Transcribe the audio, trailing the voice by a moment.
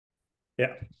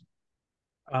Yeah,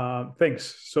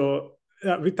 thanks. So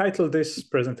we titled this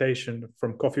presentation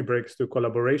From Coffee Breaks to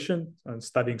Collaboration and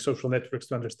Studying Social Networks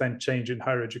to Understand Change in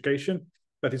Higher Education.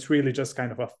 But it's really just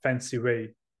kind of a fancy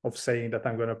way of saying that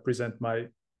I'm going to present my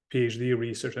PhD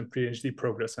research and PhD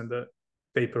progress and the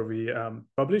paper we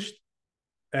published.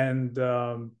 And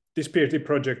this PhD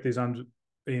project is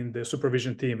in the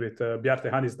supervision team with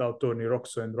Bjarte Hannisdal, Tony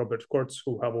Roxo, and Robert Kortz,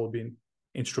 who have all been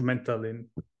instrumental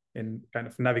in kind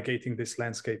of navigating this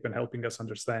landscape and helping us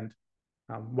understand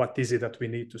what is it that we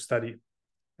need to study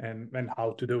and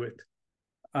how to do it.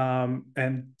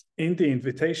 And in the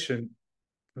invitation,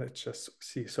 let's just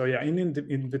see. So yeah, in the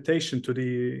invitation to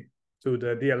the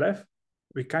DLF,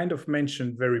 we kind of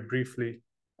mentioned very briefly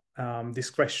this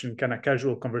question: can a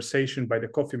casual conversation by the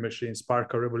coffee machine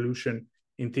spark a revolution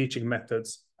in teaching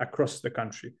methods across the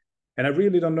country? And I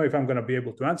really don't know if I'm going to be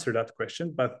able to answer that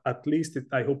question, but at least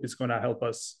I hope it's going to help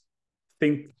us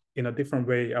think in a different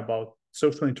way about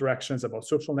social interactions, about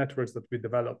social networks that we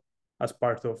develop as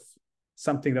part of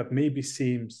something that maybe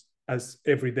seems as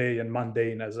everyday and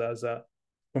mundane as a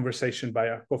conversation by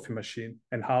a coffee machine,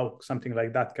 and how something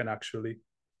like that can actually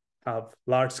have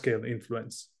large-scale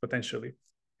influence potentially.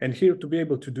 And here, to be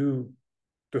able to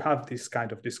have this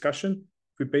kind of discussion,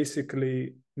 we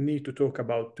basically need to talk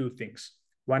about two things.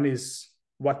 One is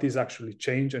what is actually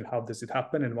change and how does it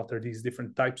happen, and what are these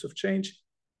different types of change,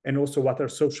 and also what are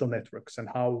social networks and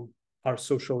how are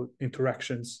social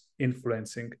interactions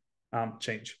influencing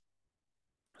change.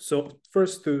 So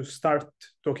first, to start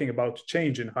talking about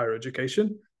change in higher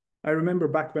education, I remember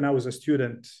back when I was a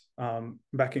student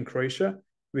back in Croatia,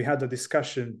 we had a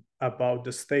discussion about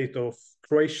the state of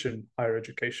Croatian higher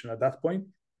education at that point.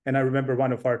 And I remember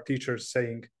one of our teachers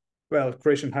saying, well,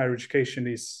 Croatian higher education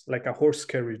is like a horse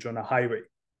carriage on a highway,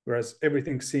 whereas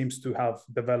everything seems to have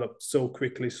developed so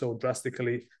quickly, so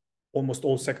drastically. Almost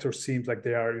all sectors seems like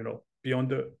they are,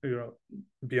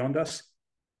 beyond us.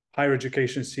 Higher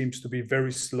education seems to be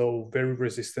very slow, very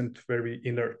resistant, very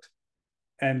inert.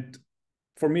 And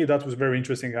for me, that was very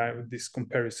interesting. This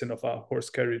comparison of a horse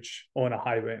carriage on a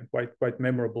highway, quite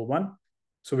memorable one.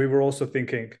 So we were also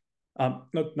thinking,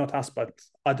 not us, but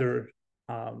other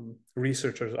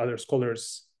researchers, other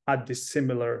scholars had these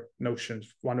similar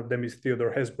notions. One of them is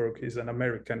Theodore Hesburgh. He's an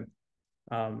American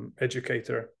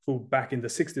educator who back in the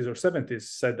 60s or 70s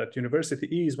said that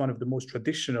university is one of the most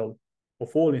traditional of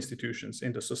all institutions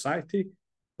in the society,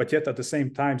 but yet at the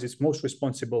same time, it's most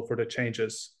responsible for the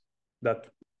changes that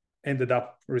ended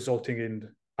up resulting in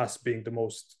us being the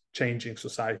most changing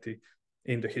society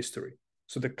in the history.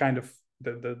 So the kind of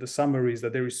the summary is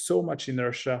that there is so much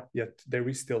inertia, yet there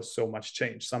is still so much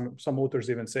change. Some authors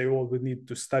even say, oh, we need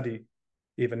to study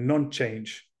even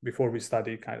non-change before we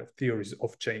study kind of theories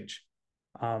of change.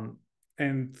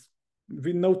 And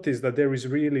we notice that there is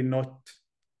really not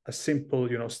a simple,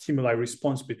 stimuli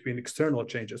response between external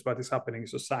changes, what is happening in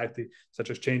society, such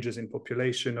as changes in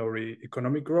population or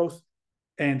economic growth,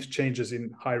 and changes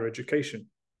in higher education.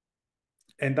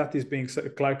 And that is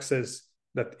Clark says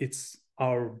that it's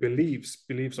our beliefs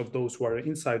of those who are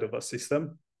inside of a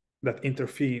system that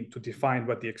intervene to define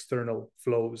what the external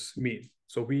flows mean.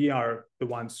 So we are the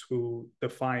ones who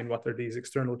define what are these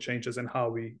external changes and how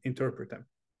we interpret them.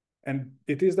 And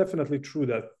it is definitely true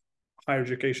that higher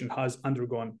education has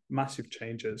undergone massive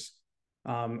changes.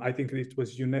 I think it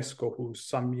was UNESCO who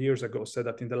some years ago said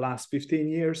that in the last 15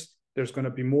 years, there's going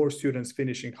to be more students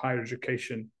finishing higher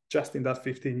education just in that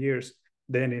 15 years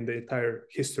than in the entire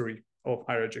history of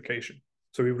higher education.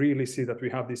 So we really see that we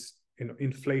have this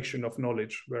inflation of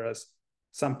knowledge, whereas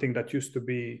something that used to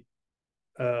be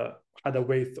had a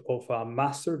weight of a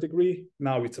master degree,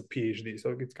 now it's a PhD.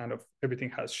 So it's kind of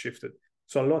everything has shifted.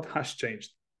 So a lot has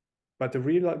changed. But the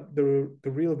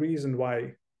real reason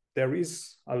why there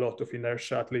is a lot of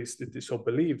inertia, at least it is so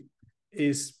believed,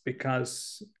 is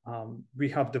because we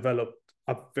have developed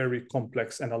a very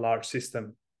complex and a large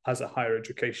system as a higher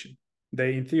education.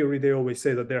 In theory, they always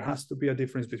say that there has to be a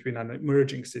difference between an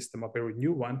emerging system, a very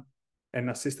new one, and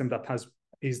a system that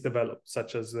is developed,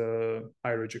 such as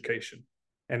higher education.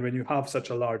 And when you have such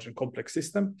a large and complex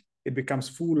system, it becomes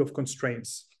full of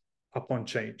constraints upon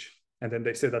change. And then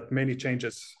they say that many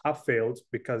changes have failed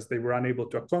because they were unable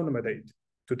to accommodate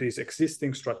to these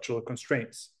existing structural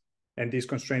constraints. And these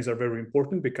constraints are very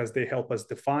important because they help us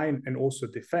define and also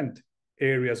defend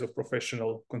areas of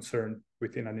professional concern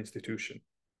within an institution,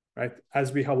 right?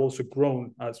 As we have also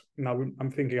grown, as now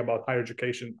I'm thinking about higher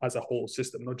education as a whole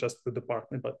system, not just the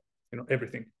department, but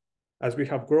everything. As we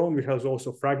have grown, we have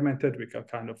also fragmented, we have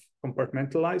kind of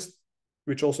compartmentalized,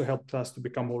 which also helped us to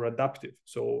become more adaptive.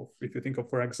 So if you think of,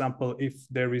 for example, if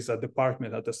there is a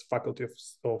department at the Faculty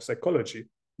of Psychology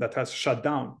that has shut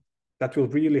down, that will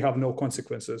really have no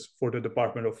consequences for the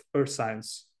Department of Earth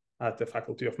Science at the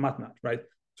Faculty of Math, right?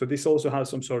 So this also has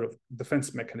some sort of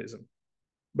defense mechanism.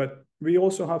 But we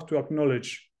also have to acknowledge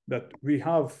that we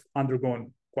have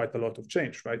undergone quite a lot of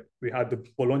change, right? We had the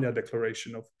Bologna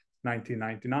Declaration of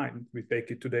 1999. We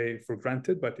take it today for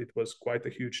granted, but it was quite a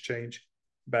huge change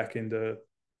back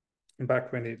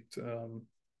when it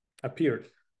appeared.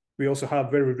 We also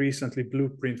have very recently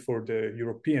blueprint for the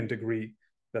European degree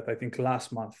that I think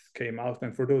last month came out.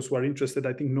 And for those who are interested,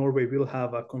 I think Norway will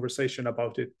have a conversation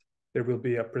about it. There will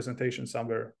be a presentation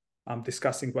somewhere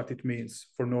discussing what it means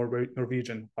for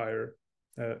Norwegian higher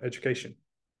education.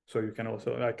 So you can also,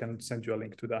 I can send you a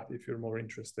link to that if you're more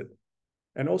interested.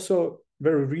 And also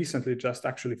very recently, just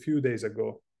actually a few days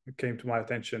ago, it came to my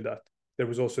attention that there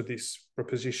was also this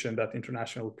proposition that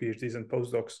international PhDs and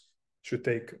postdocs should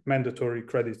take mandatory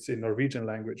credits in Norwegian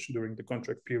language during the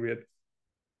contract period.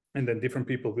 And then different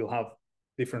people will have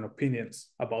different opinions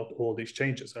about all these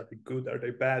changes. Are they good? Are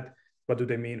they bad? What do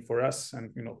they mean for us?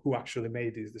 And who actually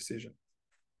made these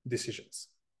decisions?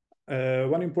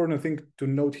 One important thing to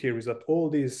note here is that all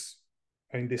these,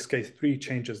 in this case, 3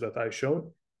 changes that I showed,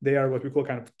 they are what we call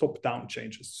kind of top-down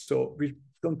changes. So we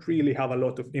don't really have a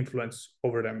lot of influence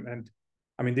over them. And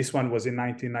I mean, this one was in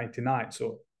 1999,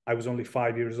 so I was only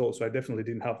 5 years old, so I definitely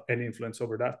didn't have any influence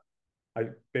over that. I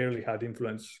barely had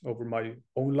influence over my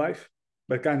own life.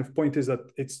 But kind of point is that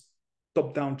it's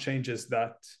top-down changes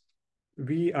that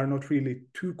we are not really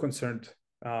too concerned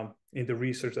in the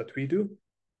research that we do.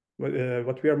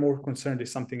 What we are more concerned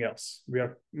is something else. We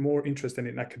are more interested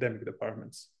in academic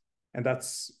departments. And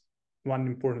that's one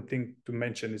important thing to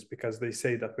mention, is because they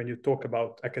say that when you talk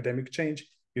about academic change,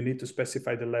 you need to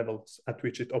specify the levels at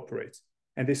which it operates.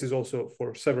 And this is also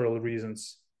for several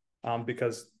reasons,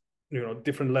 because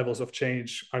different levels of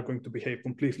change are going to behave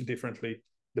completely differently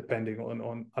depending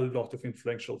on a lot of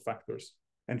influential factors.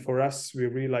 And for us, we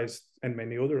realized, and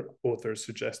many other authors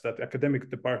suggest, that academic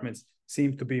departments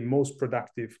seem to be most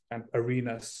productive and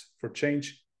arenas for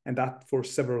change, and that for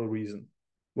several reasons.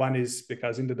 One is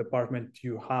because in the department,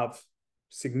 you have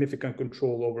significant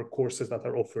control over courses that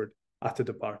are offered at the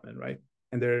department, right?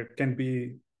 And there can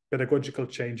be pedagogical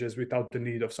changes without the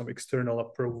need of some external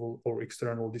approval or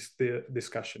external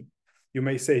discussion. You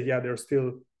may say, yeah, there are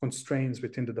still constraints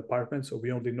within the department, so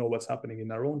we only know what's happening in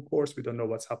our own course. We don't know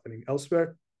what's happening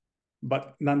elsewhere.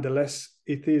 But nonetheless,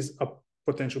 it is a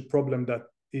potential problem that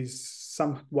is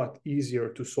somewhat easier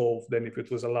to solve than if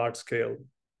it was a large-scale,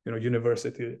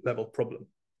 university-level problem.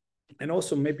 And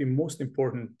also, maybe most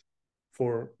important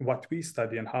for what we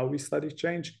study and how we study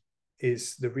change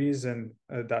is the reason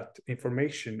that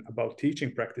information about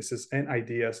teaching practices and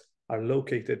ideas are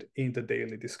located in the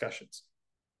daily discussions.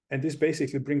 And this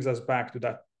basically brings us back to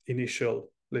that initial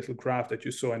little graph that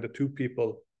you saw, and the 2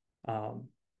 people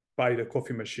by the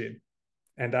coffee machine.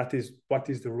 And that is, what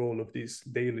is the role of these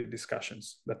daily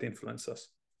discussions that influence us?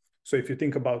 So if you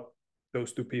think about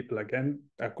those 2 people again,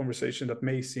 a conversation that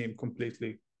may seem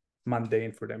completely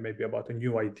mundane for them, maybe about a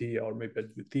new idea or maybe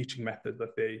a new teaching method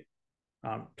that they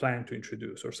plan to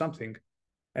introduce or something,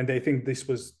 and they think this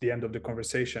was the end of the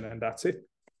conversation and that's it.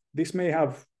 This may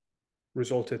have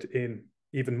resulted in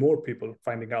even more people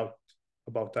finding out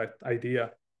about that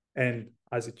idea. And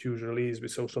as it usually is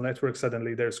with social networks,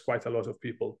 suddenly there's quite a lot of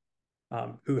people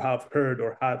who have heard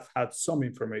or have had some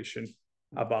information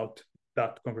about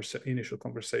that initial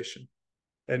conversation.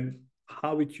 And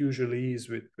how it usually is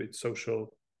with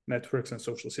social networks and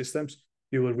social systems,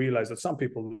 you will realize that some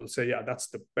people will say, yeah, that's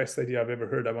the best idea I've ever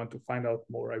heard. I want to find out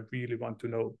more. I really want to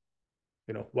know,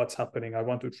 what's happening. I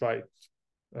want to try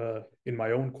it in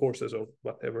my own courses or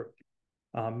whatever.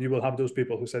 You will have those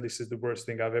people who say, this is the worst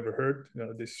thing I've ever heard.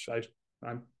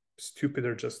 I'm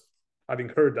stupider just having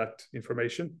heard that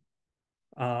information.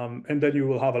 And then you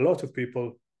will have a lot of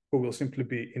people who will simply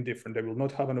be indifferent. They will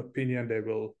not have an opinion. They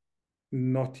will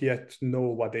not yet know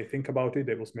what they think about it.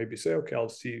 They will maybe say, okay, I'll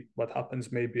see what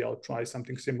happens. Maybe I'll try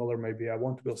something similar. Maybe I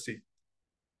won't. We'll see.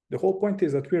 The whole point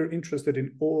is that we're interested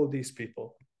in all these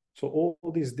people. So all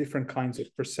these different kinds of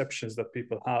perceptions that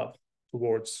people have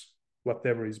towards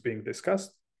whatever is being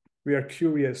discussed, we are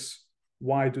curious,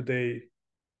 why do they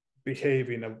behave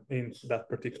in that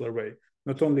particular way?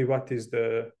 Not only what is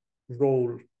the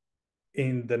role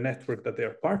in the network that they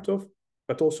are part of,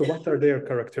 but also what are their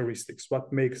characteristics?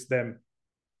 What makes them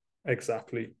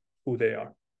exactly who they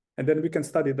are? And then we can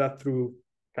study that through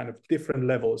kind of different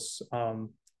levels.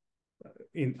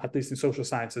 At least in social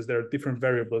sciences, there are different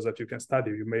variables that you can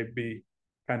study. You may be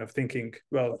kind of thinking,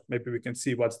 well, maybe we can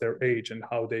see what's their age and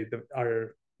how they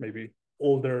are. Maybe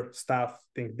older staff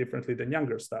think differently than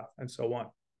younger staff, and so on.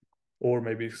 or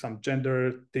maybe some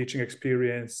gender, teaching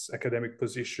experience, academic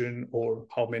position, or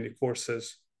how many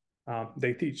courses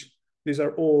they teach. These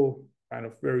are all kind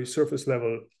of very surface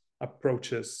level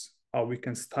approaches how we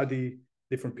can study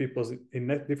different people in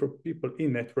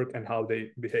network and how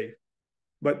they behave.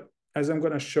 But as I'm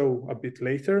going to show a bit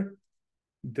later,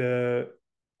 the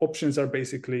options are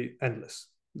basically endless.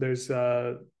 There's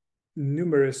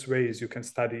numerous ways you can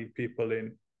study people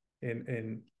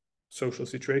in social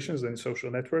situations and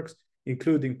social networks,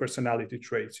 including personality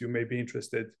traits. You may be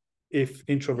interested if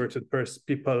introverted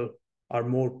people are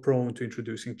more prone to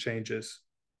introducing changes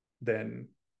than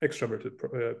extroverted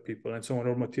people, and so on,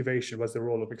 or motivation. What's the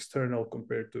role of external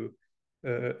compared to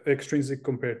extrinsic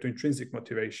compared to intrinsic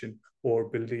motivation, or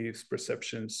beliefs,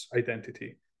 perceptions,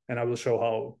 identity. And I will show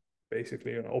how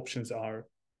basically options are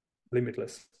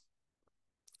limitless.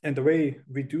 And the way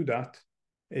we do that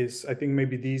is, I think,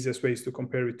 maybe the easiest way is to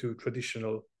compare it to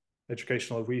traditional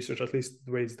educational research, at least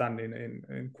the way it's done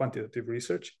in quantitative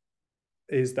research,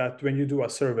 is that when you do a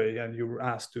survey and you're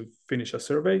asked to finish a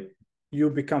survey, you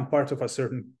become part of a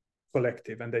certain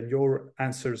collective, and then your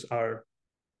answers are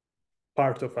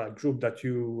part of a group that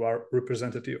you are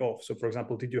representative of. So for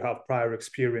example, did you have prior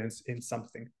experience in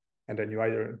something? And then you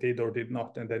either did or did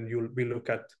not. And then we look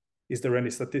at, is there any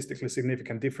statistically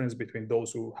significant difference between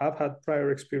those who have had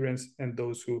prior experience and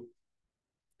those who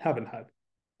haven't had?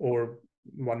 Or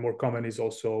one more common is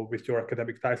also with your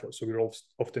academic title. So we're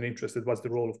often interested, what's the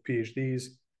role of PhDs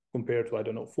compared to, I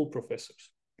don't know, full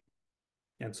professors,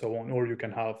 and so on. Or you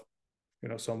can have,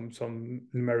 some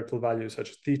numerical values such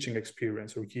as teaching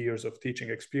experience or years of teaching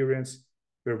experience,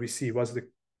 where we see what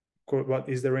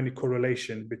is there any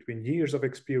correlation between years of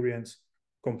experience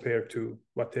compared to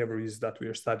whatever is that we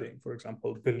are studying. For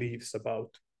example, beliefs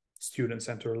about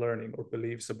student-centered learning, or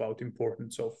beliefs about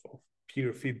importance of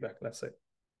peer feedback, let's say.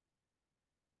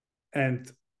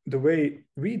 And the way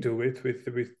we do it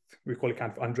we call it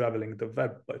kind of unraveling the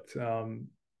web, but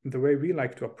the way we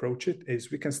like to approach it is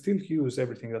we can still use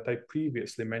everything that I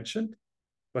previously mentioned,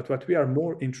 but what we are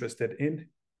more interested in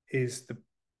is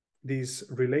these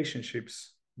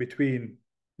relationships between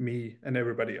me and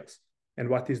everybody else. And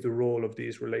what is the role of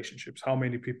these relationships? How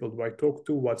many people do I talk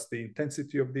to? What's the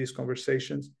intensity of these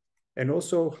conversations? And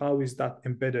also, how is that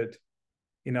embedded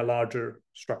in a larger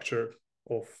structure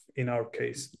of, in our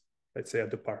case, let's say a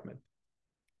department?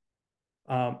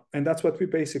 And that's what we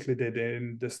basically did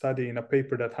in the study, in a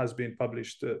paper that has been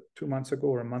published 2 months ago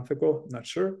or a month ago, not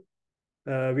sure.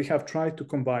 We have tried to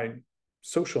combine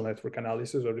social network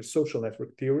analysis, or the social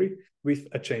network theory, with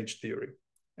a change theory.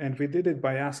 And we did it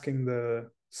by asking the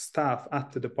staff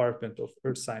at the Department of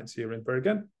Earth Science here in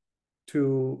Bergen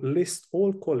to list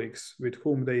all colleagues with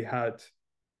whom they had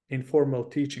informal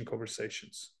teaching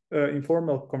conversations,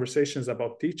 informal conversations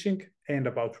about teaching and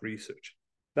about research.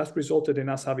 That resulted in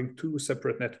us having 2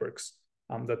 separate networks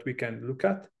that we can look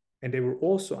at. And they were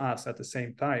also asked at the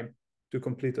same time to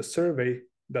complete a survey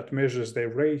that measures their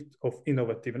rate of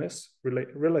innovativeness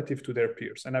relative to their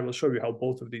peers. And I will show you how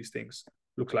both of these things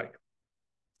look like.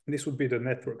 This would be the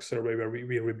network survey where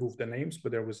we removed the names,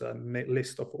 but there was a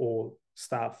list of all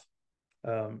staff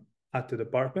at the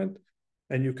department.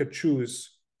 And you could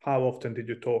choose how often did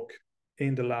you talk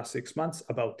in the last 6 months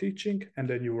about teaching, and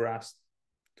then you were asked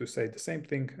to say the same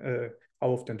thing. How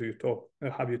often do you talk?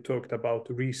 Have you talked about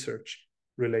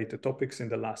research-related topics in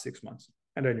the last 6 months?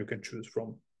 And then you can choose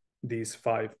from these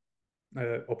 5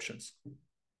 options.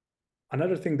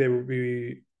 Another thing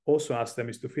we also asked them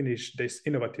is to finish this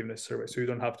innovativeness survey. So you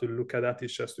don't have to look at that.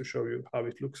 It's just to show you how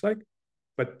it looks like.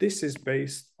 But this is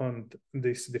based on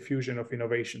this diffusion of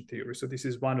innovation theory. So this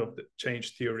is one of the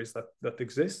change theories that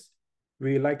exists.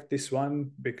 We like this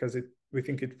one because we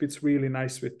think it fits really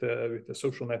nice with the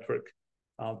social network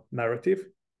narrative,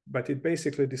 but it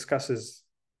basically discusses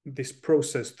this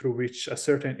process through which a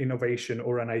certain innovation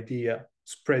or an idea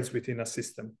spreads within a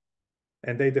system.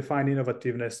 And they define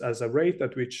innovativeness as a rate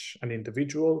at which an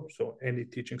individual, so any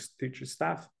teaching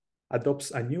staff, adopts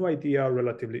a new idea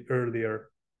relatively earlier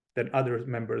than other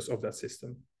members of that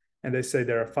system. And they say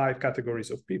there are 5 categories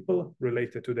of people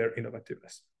related to their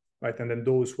innovativeness, right? And then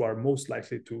those who are most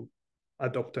likely to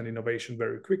adopt an innovation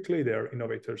very quickly, they're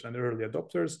innovators and early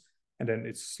adopters. And then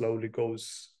it slowly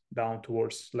goes down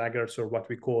towards laggards, or what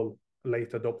we call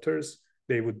late adopters.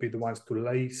 They would be the ones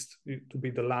to be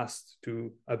the last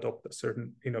to adopt a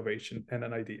certain innovation and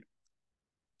an idea.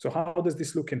 So how does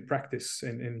this look in practice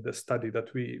in the study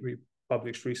that we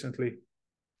published recently?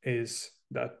 Is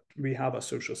that we have a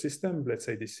social system. Let's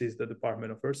say this is the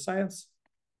Department of Earth Science.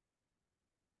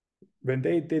 When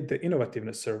they did the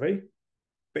innovativeness survey,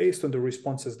 based on the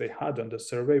responses they had on the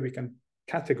survey, we can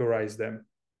categorize them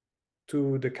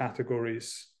to the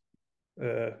categories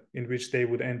in which they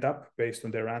would end up based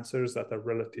on their answers that are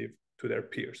relative to their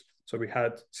peers. So we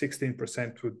had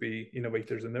 16% would be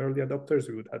innovators and early adopters.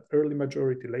 We would have early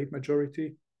majority, late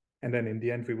majority, and then in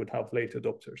the end, we would have late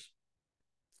adopters.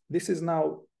 This is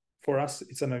now, for us,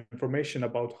 it's an information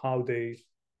about how they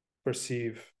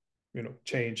perceive,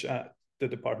 change at the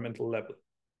departmental level.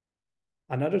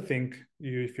 Another thing,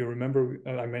 if you remember,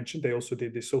 I mentioned they also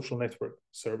did the social network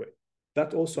survey.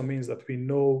 That also means that we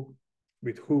know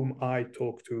with whom I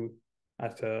talk to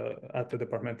at the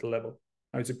departmental level.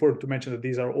 Now, it's important to mention that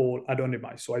these are all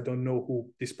anonymized, so I don't know who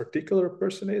this particular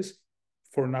person is.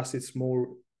 For us, it's more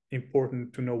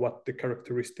important to know what the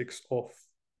characteristics of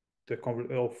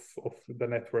the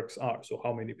networks are. So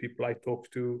how many people I talk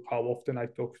to, how often I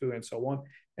talk to, and so on,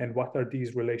 and what are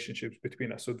these relationships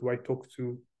between us. So do I talk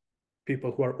to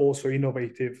people who are also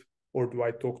innovative, or do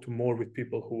I talk to more with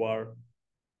people who are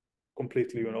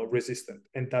completely, resistant?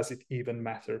 And does it even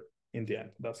matter in the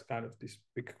end? That's kind of this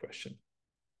big question.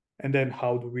 And then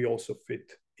how do we also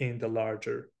fit in the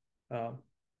larger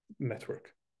network?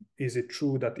 Is it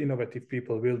true that innovative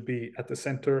people will be at the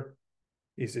center?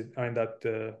 Is it, and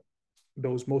that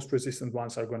those most resistant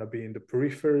ones are going to be in the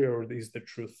periphery, or is the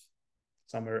truth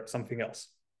something else?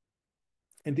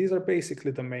 And these are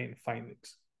basically the main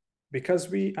findings. Because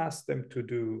we asked them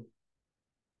to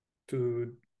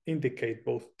indicate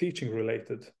both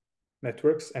teaching-related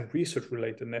networks and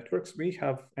research-related networks, we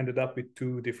have ended up with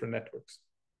two different networks.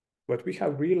 But we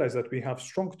have realized that we have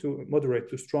moderate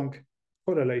to strong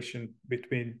correlation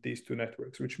between these two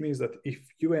networks, which means that if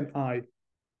you and I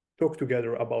talk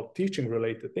together about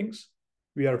teaching-related things,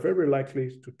 we are very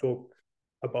likely to talk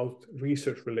about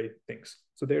research-related things.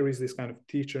 So there is this kind of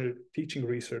teaching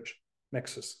research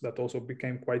nexus that also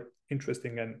became quite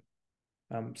interesting,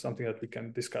 and something that we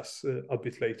can discuss a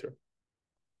bit later.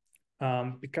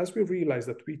 Because we realize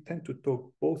that we tend to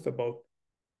talk both about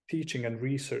teaching and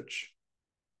research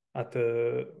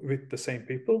with the same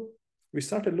people, we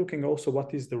started looking also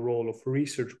what is the role of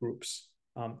research groups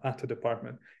at the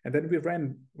department. And then we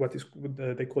ran what is,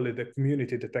 they call it the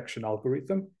community detection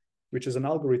algorithm, which is an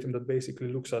algorithm that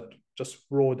basically looks at just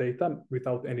raw data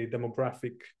without any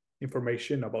demographic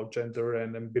information about gender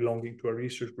and belonging to a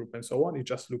research group and so on. It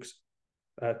just looks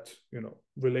at,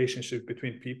 relationship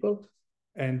between people.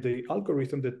 And the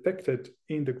algorithm detected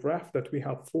in the graph that we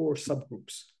have 4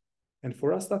 subgroups. And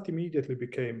for us, that immediately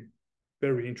became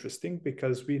very interesting,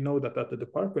 because we know that at the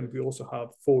department, we also have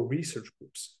 4 research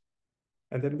groups.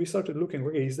 And then we started looking,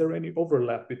 okay, is there any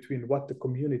overlap between what the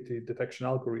community detection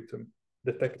algorithm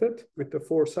detected with the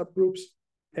 4 subgroups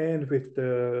and with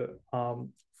the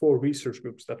 4 research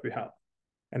groups that we have?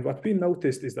 And what we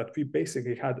noticed is that we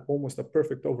basically had almost a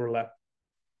perfect overlap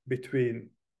between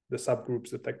the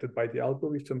subgroups detected by the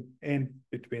algorithm and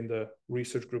between the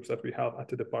research groups that we have at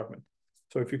the department.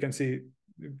 So if you can see,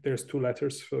 there's 2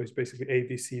 letters, so it's basically A,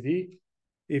 B, C, D.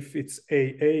 If it's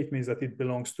AA, it means that it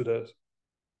belongs to the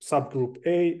subgroup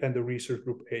A and the research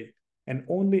group A. And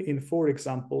only in 4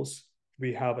 examples,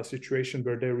 we have a situation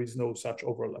where there is no such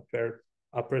overlap, where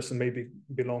a person maybe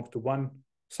belongs to one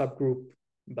subgroup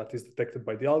that is detected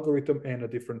by the algorithm and a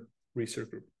different research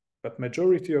group. But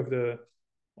majority of the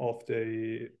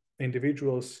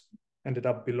individuals ended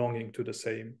up belonging to the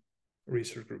same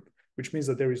research group, which means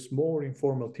that there is more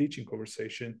informal teaching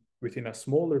conversation within a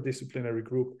smaller disciplinary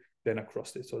group than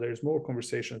across it. So there's more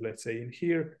conversation, let's say, in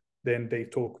here than they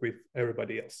talk with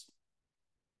everybody else.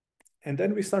 And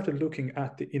then we started looking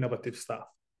at the innovative staff.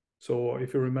 So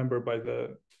if you remember,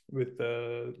 with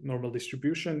the normal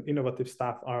distribution, innovative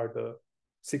staff are the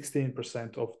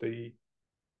 16% of the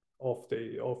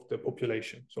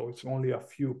population. So it's only a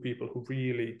few people who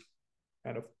really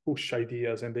kind of push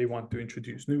ideas and they want to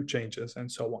introduce new changes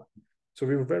and so on. So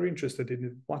we were very interested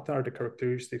in what are the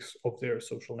characteristics of their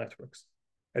social networks.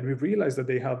 And we realized that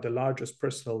they have the largest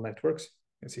personal networks,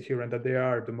 you can see here, and that they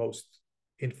are the most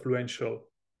influential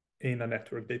in a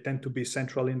network. They tend to be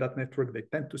central in that network. They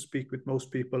tend to speak with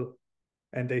most people,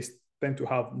 and they tend to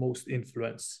have most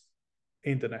influence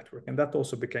in the network. And that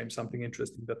also became something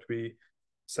interesting that we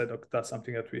said, okay, that's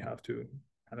something that we have to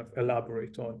kind of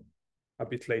elaborate on a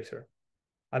bit later.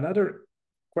 Another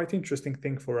quite interesting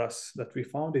thing for us that we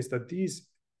found is that these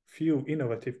few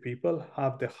innovative people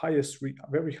have the highest,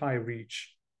 very high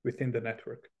reach within the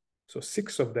network. So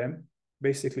 6 of them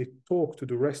basically talk to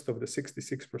the rest of the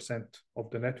 66% of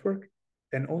the network,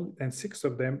 and 6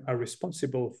 of them are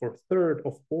responsible for 1/3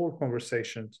 of all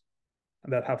conversations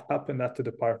that have happened at the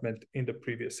department in the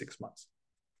previous 6 months.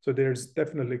 So there's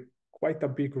definitely quite a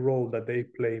big role that they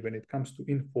play when it comes to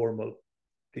informal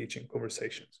teaching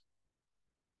conversations.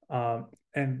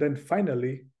 And then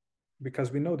finally,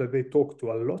 because we know that they talk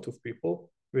to a lot of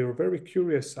people, we were very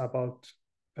curious about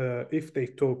if they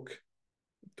talk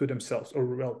to themselves, or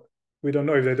well, we don't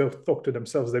know if they don't talk to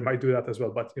themselves, they might do that as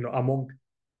well, but among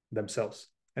themselves.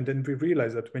 And then we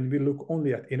realized that when we look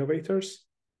only at innovators,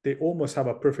 they almost have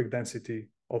a perfect density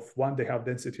of one. They have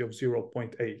density of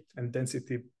 0.8, and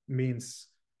density means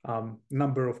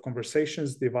number of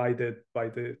conversations divided by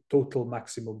the total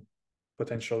maximum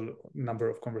potential number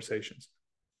of conversations,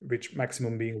 which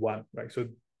maximum being one, right? So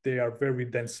they are very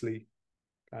densely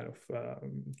kind of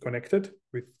connected,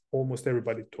 with almost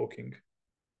everybody talking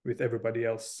with everybody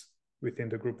else within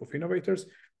the group of innovators,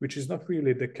 which is not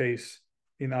really the case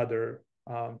in other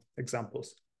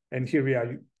examples. And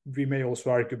here we may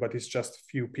also argue, but it's just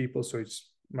few people, so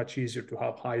it's much easier to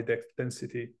have high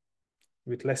density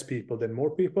with less people than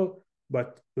more people.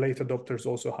 But late adopters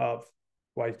also have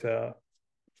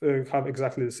have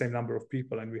exactly the same number of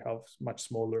people, and we have much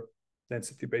smaller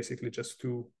density, basically just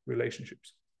two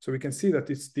relationships. So we can see that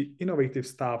it's the innovative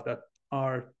staff that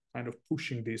are kind of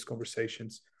pushing these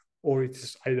conversations, or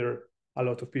it's either a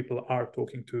lot of people are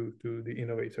talking to the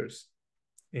innovators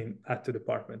at the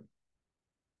department.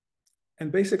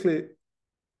 And basically,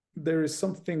 there is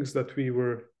some things that we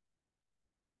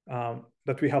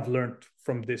have learned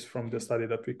from the study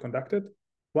that we conducted.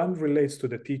 One relates to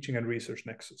the teaching and research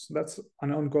nexus. That's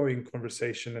an ongoing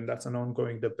conversation, and that's an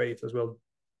ongoing debate as well.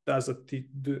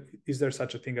 Is there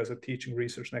such a thing as a teaching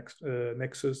research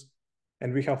nexus?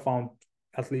 And we have found,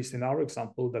 at least in our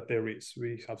example, that there is.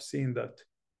 We have seen that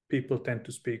people tend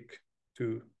to speak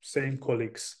to same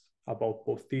colleagues about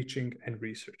both teaching and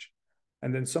research.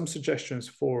 And then some suggestions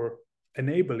for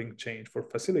enabling change, for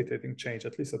facilitating change,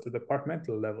 at least at the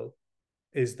departmental level,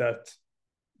 is that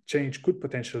change could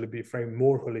potentially be framed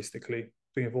more holistically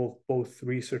to involve both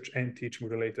research and teaching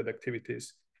related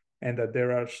activities, and that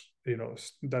there are,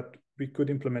 that we could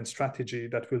implement strategy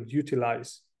that will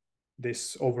utilize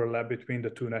this overlap between the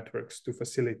two networks to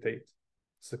facilitate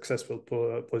successful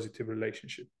positive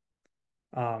relationship.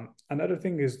 Another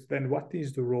thing is then, what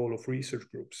is the role of research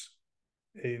groups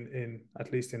in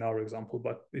at least in our example,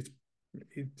 but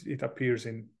it appears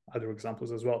in other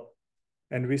examples as well.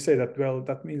 And we say that, well,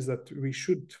 that means that we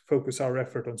should focus our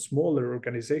effort on smaller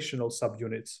organizational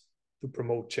subunits to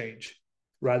promote change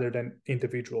rather than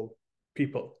individual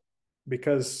people.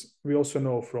 Because we also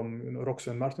know from Roxo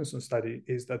and Martinson's study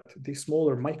is that these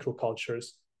smaller microcultures,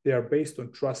 they are based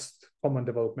on trust, common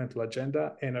developmental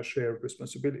agenda, and a shared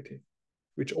responsibility,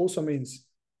 which also means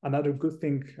another good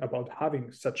thing about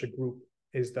having such a group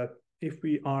is that if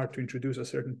we are to introduce a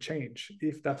certain change,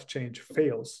 if that change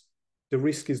fails, the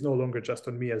risk is no longer just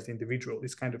on me as the individual,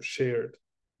 it's kind of shared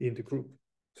in the group.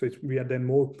 So we are then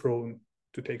more prone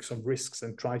to take some risks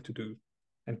and try to do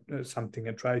something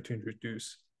and try to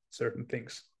introduce certain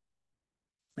things.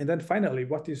 And then finally,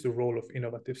 what is the role of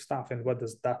innovative staff, and what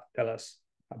does that tell us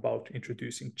about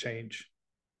introducing change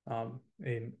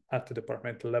at the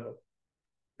departmental level?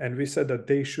 And we said that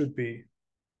they should be,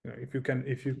 if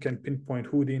you can pinpoint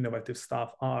who the innovative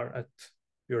staff are at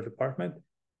your department,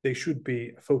 they should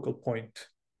be a focal point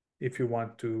if you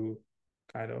want to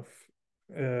kind of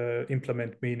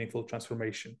implement meaningful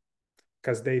transformation,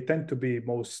 because they tend to be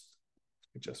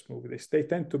they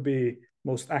tend to be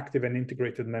most active and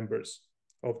integrated members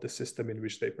of the system in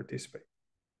which they participate.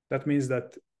 That means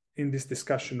that in this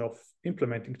discussion of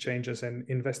implementing changes and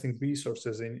investing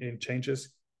resources in changes,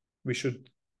 we should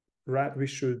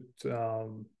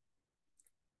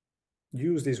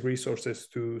use these resources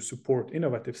to support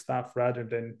innovative staff rather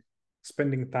than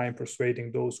spending time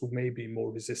persuading those who may be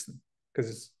more resistant,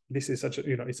 because this is such a,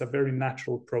 it's a very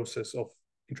natural process of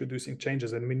introducing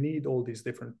changes, and we need all these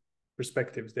different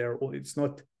perspectives.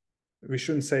 We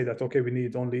shouldn't say that, okay, we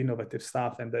need only innovative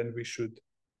staff and then we should,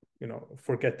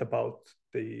 forget about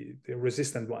the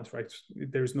resistant ones, right?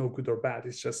 There's no good or bad.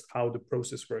 It's just how the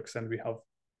process works. And we have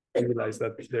realized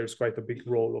that there's quite a big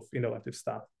role of innovative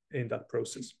staff in that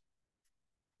process.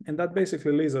 And that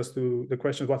basically leads us to the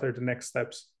question, what are the next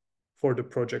steps for the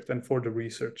project and for the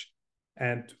research?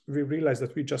 And we realized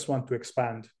that we just want to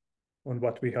expand on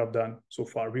what we have done so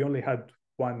far. We only had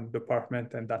one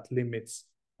department, and that limits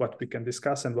what we can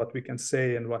discuss and what we can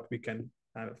say and what we can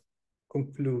kind of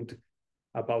conclude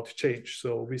about change.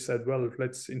 So we said, well,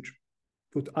 let's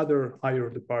put other higher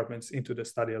departments into the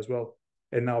study as well.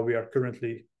 And now we are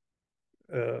currently,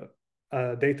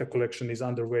 data collection is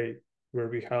underway, where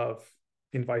we have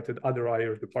invited other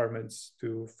higher departments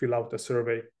to fill out a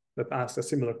survey that asks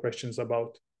similar questions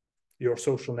about your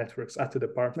social networks at the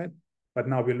department. But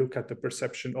now we look at the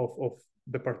perception of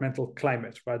departmental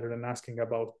climate rather than asking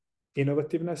about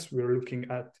innovativeness. We're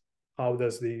looking at how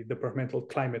does the departmental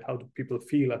climate, how do people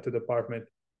feel at the department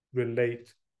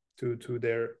relate to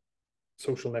their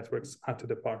social networks at the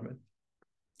department.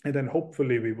 And then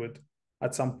hopefully we would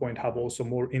at some point have also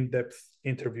more in-depth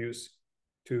interviews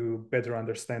to better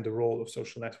understand the role of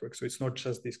social networks. So it's not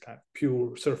just this kind of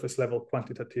pure surface level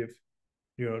quantitative,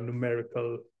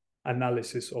 numerical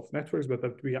analysis of networks, but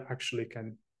that we actually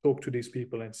can talk to these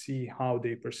people and see how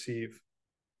they perceive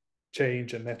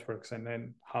change and networks, and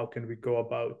then how can we go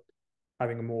about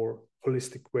having a more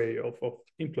holistic way of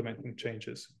implementing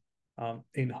changes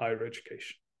in higher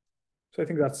education. So I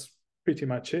think that's pretty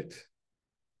much it.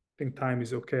 I think time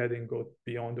is okay. I didn't go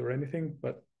beyond or anything,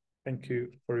 but thank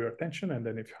you for your attention. And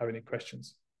then if you have any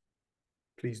questions,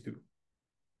 please do.